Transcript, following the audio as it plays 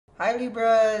Hi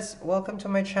Libras! Welcome to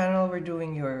my channel. We're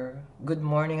doing your Good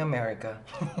Morning America.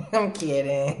 I'm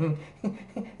kidding.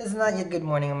 It's not yet Good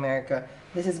Morning America.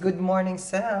 This is Good Morning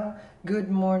Sal. Good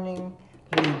Morning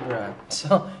Libra.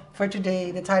 So for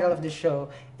today, the title of the show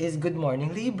is Good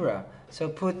Morning Libra. So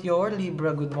put your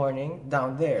Libra good morning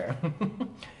down there.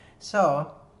 So,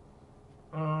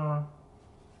 um,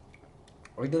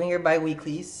 we're doing your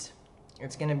bi-weeklies.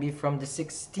 It's gonna be from the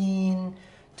 16th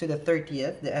to the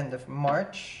 30th, the end of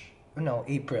March. No,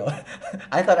 April.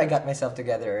 I thought I got myself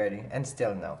together already, and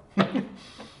still no.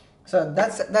 So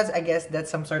that's I guess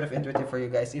that's some sort of intuitive for you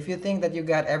guys. If you think that you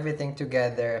got everything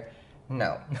together,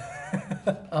 no.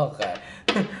 Okay.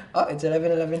 Oh, it's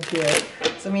 11:11 here.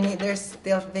 So there's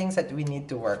still things that we need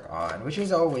to work on, which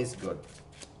is always good.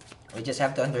 We just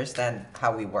have to understand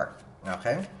how we work.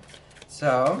 Okay.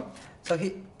 So,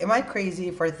 am I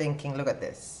crazy for thinking, look at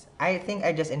this. I think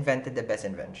I just invented the best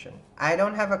invention. I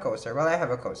don't have a coaster. Well, I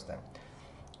have a coaster,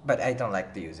 but I don't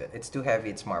like to use it. It's too heavy,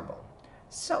 it's marble.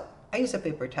 So, I use a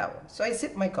paper towel. So, I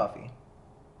sip my coffee.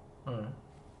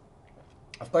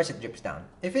 Of course, it drips down.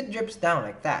 If it drips down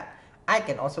like that, I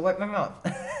can also wipe my mouth.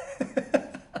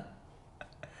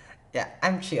 Yeah,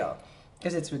 I'm chill.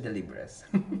 Because it's with the Libras.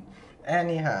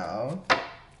 Anyhow,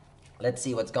 let's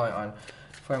see what's going on.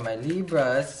 For my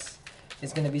Libras,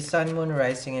 it's gonna be Sun, Moon,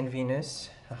 Rising, and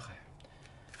Venus. Okay.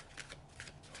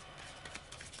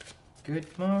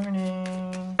 Good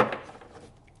morning.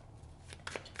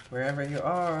 Wherever you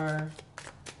are.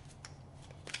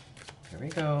 Here we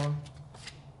go.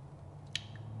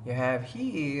 You have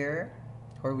here,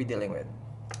 who are we dealing with?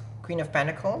 Queen of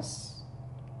Pentacles.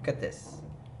 Look at this.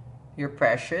 You're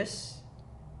precious.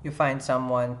 You find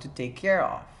someone to take care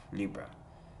of, Libra.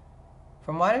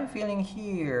 From what I'm feeling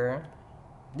here,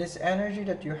 this energy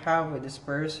that you have with this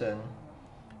person,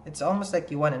 it's almost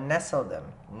like you want to nestle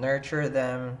them, nurture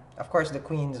them. Of course, the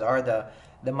queens are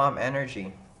the mom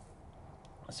energy.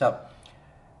 So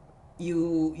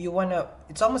you want to,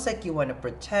 it's almost like you want to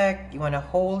protect, you want to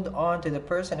hold on to the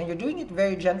person, and you're doing it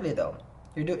very gently though.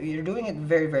 You're doing it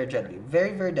very, very gently,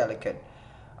 very, very delicate.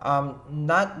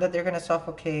 Not that they're going to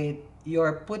suffocate.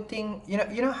 You're putting, you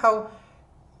know how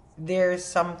there's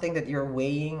something that you're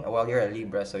weighing. Well, you're a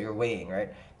Libra, so you're weighing,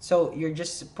 right? So you're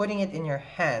just putting it in your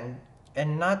hand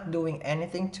and not doing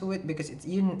anything to it, because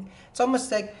it's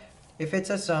almost like if it's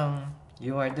a song,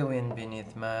 you are the wind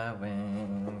beneath my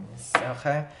wings.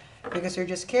 Okay, because you're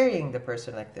just carrying the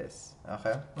person like this.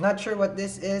 Okay, not sure what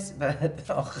this is, but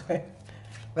okay,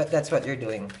 but that's what you're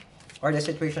doing, or the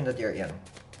situation that you're in.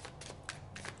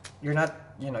 You're not,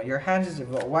 your hands is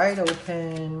wide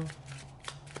open.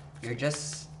 You're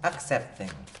just accepting.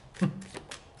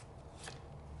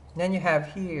 Then you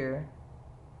have here,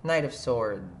 Knight of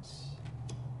Swords.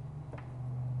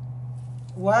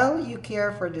 While you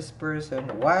care for this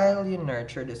person, while you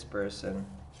nurture this person,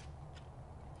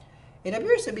 it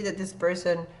appears to be that this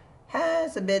person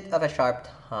has a bit of a sharp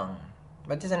tongue.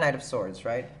 But this is a Knight of Swords,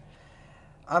 right?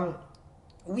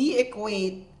 We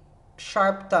equate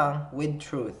sharp tongue with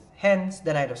truth. Hence,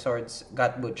 the Knight of Swords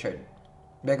got butchered.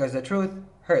 Because the truth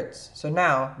hurts. So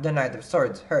now, the Knight of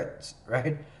Swords hurts,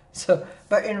 right? So,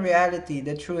 but in reality,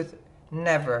 the truth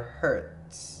never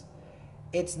hurts.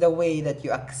 It's the way that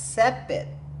you accept it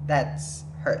that's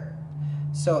hurt.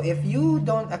 So if you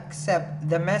don't accept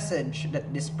the message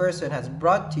that this person has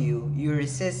brought to you, you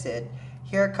resist it,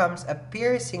 here comes a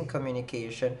piercing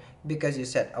communication because you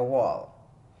set a wall.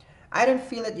 I don't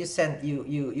feel that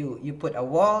you put a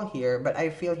wall here, but I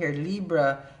feel here,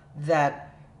 Libra,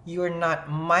 that you're not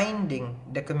minding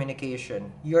the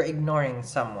communication. You're ignoring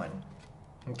someone.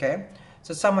 Okay?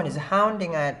 So someone is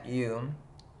hounding at you,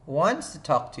 wants to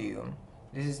talk to you.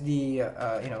 This is the,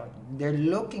 they're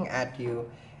looking at you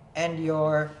and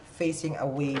you're facing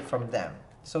away from them.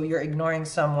 So you're ignoring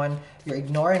someone, you're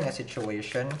ignoring a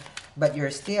situation, but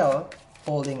you're still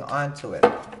holding on to it.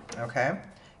 Okay?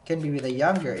 Can be with a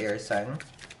younger air sign.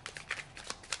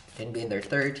 Can be in their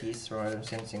 30s, from what I'm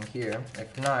sensing here.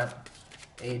 If not,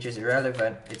 age is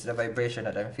irrelevant. It's the vibration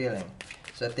that I'm feeling.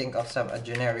 So think of a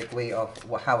generic way of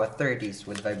how a 30s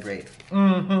would vibrate.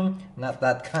 Not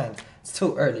that kind. It's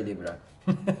too early, Libra.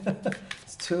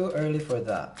 It's too early for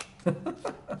that.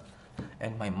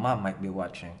 And my mom might be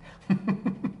watching.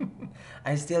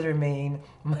 I still remain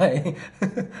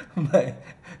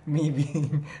me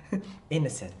being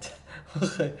innocent.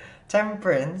 Okay.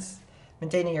 Temperance,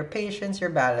 maintaining your patience, your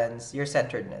balance, your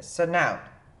centeredness. So now,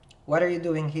 what are you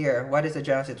doing here? What is the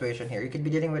general situation here? You could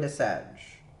be dealing with a Sag.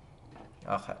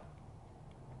 Okay.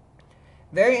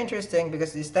 Very interesting,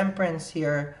 because this temperance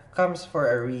here comes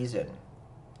for a reason.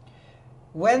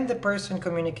 When the person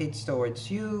communicates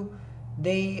towards you,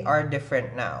 they are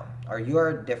different now, or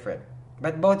you're different.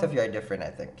 But both of you are different, I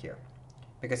think, here.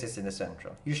 Because it's in the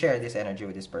central. You share this energy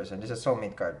with this person. This is a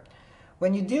soulmate card.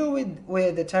 When you deal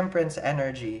with the temperance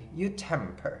energy, you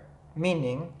temper.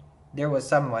 Meaning, there was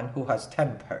someone who has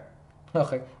temper.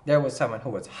 Okay? There was someone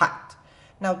who was hot.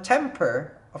 Now,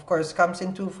 temper, of course, comes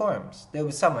in two forms. There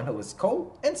was someone who was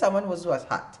cold and someone who was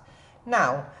hot.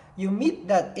 Now, you meet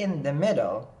that in the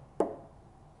middle.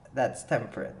 That's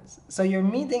temperance. So you're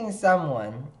meeting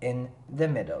someone in the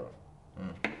middle.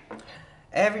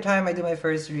 Every time I do my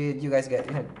first read, you guys get,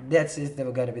 that's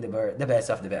gonna be the best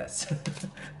of the best.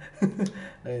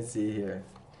 Let's see here.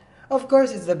 Of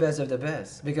course, it's the best of the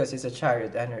best because it's a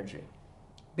chariot energy.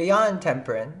 Beyond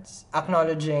temperance,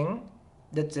 acknowledging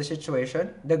the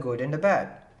situation, the good and the bad.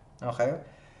 Okay?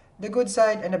 The good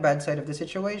side and the bad side of the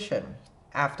situation.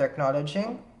 After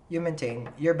acknowledging, you maintain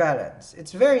your balance.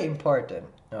 It's very important.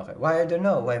 Okay, why I don't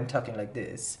know why I'm talking like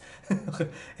this.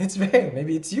 It's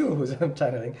maybe it's you who's I'm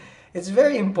channeling. It's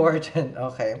very important,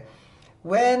 okay?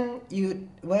 When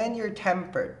you're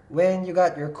tempered, when you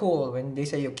got your cool, when they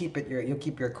say you keep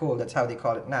your cool, that's how they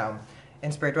call it now.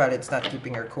 In spirituality, it's not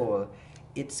keeping your cool.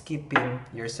 It's keeping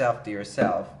yourself to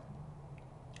yourself.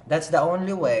 That's the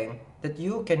only way that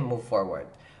you can move forward.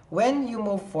 When you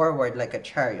move forward like a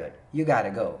chariot, you gotta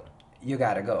go. You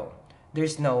gotta go.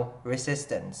 There's no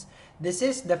resistance. This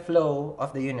is the flow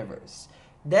of the universe.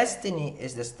 Destiny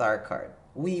is the star card.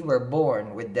 We were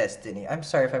born with destiny. I'm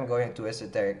sorry if I'm going too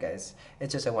esoteric, guys.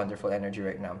 It's just a wonderful energy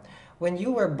right now. When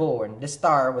you were born, the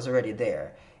star was already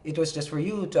there. It was just for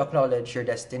you to acknowledge your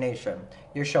destination.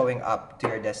 You're showing up to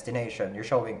your destination. You're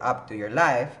showing up to your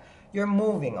life. You're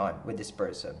moving on with this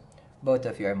person. Both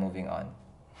of you are moving on.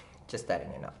 Just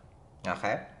letting you know.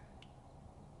 Okay?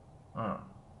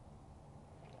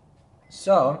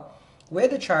 So,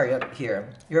 with the chariot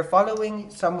here, you're following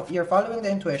the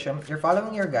intuition, you're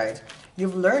following your guides.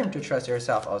 You've learned to trust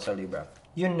yourself also, Libra.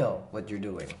 You know what you're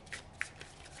doing.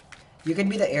 You can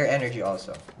be the air energy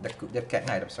also, the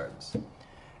Knight of Swords.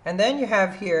 And then you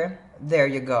have here, there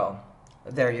you go.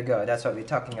 There you go. That's what we're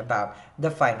talking about.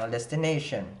 The final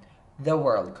destination, the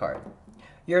World card.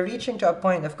 You're reaching to a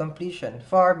point of completion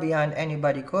far beyond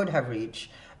anybody could have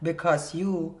reached because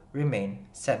you remain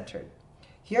centered.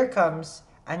 Here comes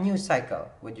a new cycle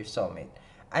with your soulmate,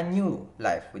 a new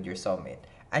life with your soulmate,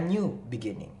 a new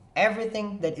beginning.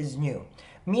 Everything that is new.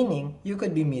 Meaning, you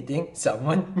could be meeting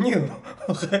someone new,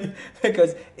 okay?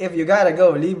 Because if you gotta go,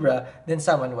 Libra, then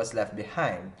someone was left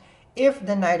behind. If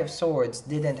the Knight of Swords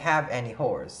didn't have any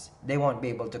horse, they won't be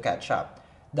able to catch up.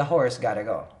 The horse gotta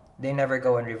go. They never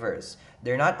go in reverse.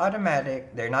 They're not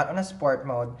automatic, they're not on a sport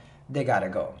mode, they gotta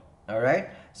go, alright?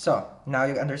 So, now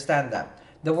you understand that.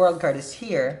 The World card is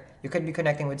here. You could be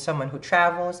connecting with someone who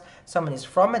travels, someone is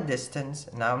from a distance.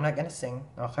 Now I'm not gonna sing,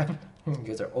 okay? You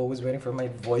guys are always waiting for my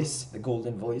voice, the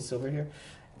golden voice over here.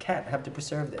 Can't have to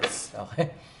preserve this,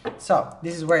 okay? So,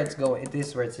 this is where it's going. It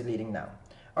is where it's leading now.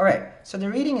 Alright, so the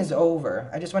reading is over.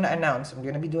 I just want to announce, I'm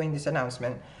gonna be doing this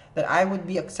announcement, that I would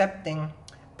be accepting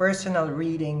personal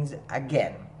readings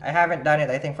again. I haven't done it,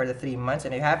 I think, for the 3 months,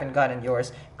 and if you haven't gotten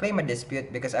yours, claim a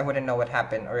dispute because I wouldn't know what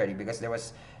happened already because there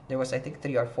was I think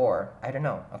 3 or 4. I don't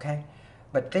know, okay?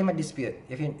 But claim a dispute.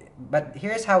 But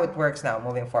here's how it works now,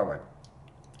 moving forward.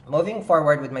 Moving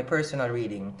forward with my personal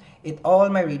reading, all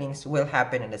my readings will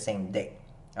happen in the same day.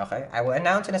 Okay? I will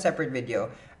announce in a separate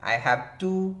video. I have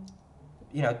two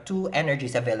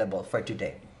energies available for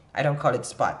today. I don't call it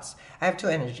spots. I have 2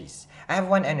 energies. I have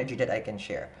 1 energy that I can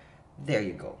share. There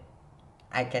you go.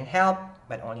 I can help,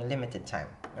 but only limited time.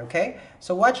 Okay?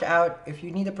 So watch out. If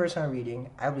you need a personal reading,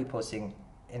 I'll be posting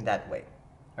in that way.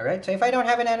 Alright? So if I don't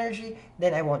have an energy,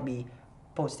 then I won't be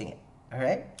posting it.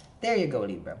 Alright? There you go,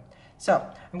 Libra. So,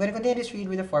 I'm going to continue this read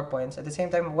with the 4 points, at the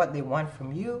same time what they want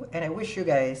from you, and I wish you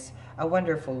guys a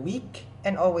wonderful week,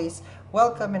 and always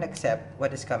welcome and accept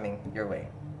what is coming your way.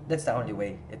 That's the only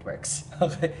way it works.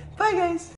 Okay? Bye, guys!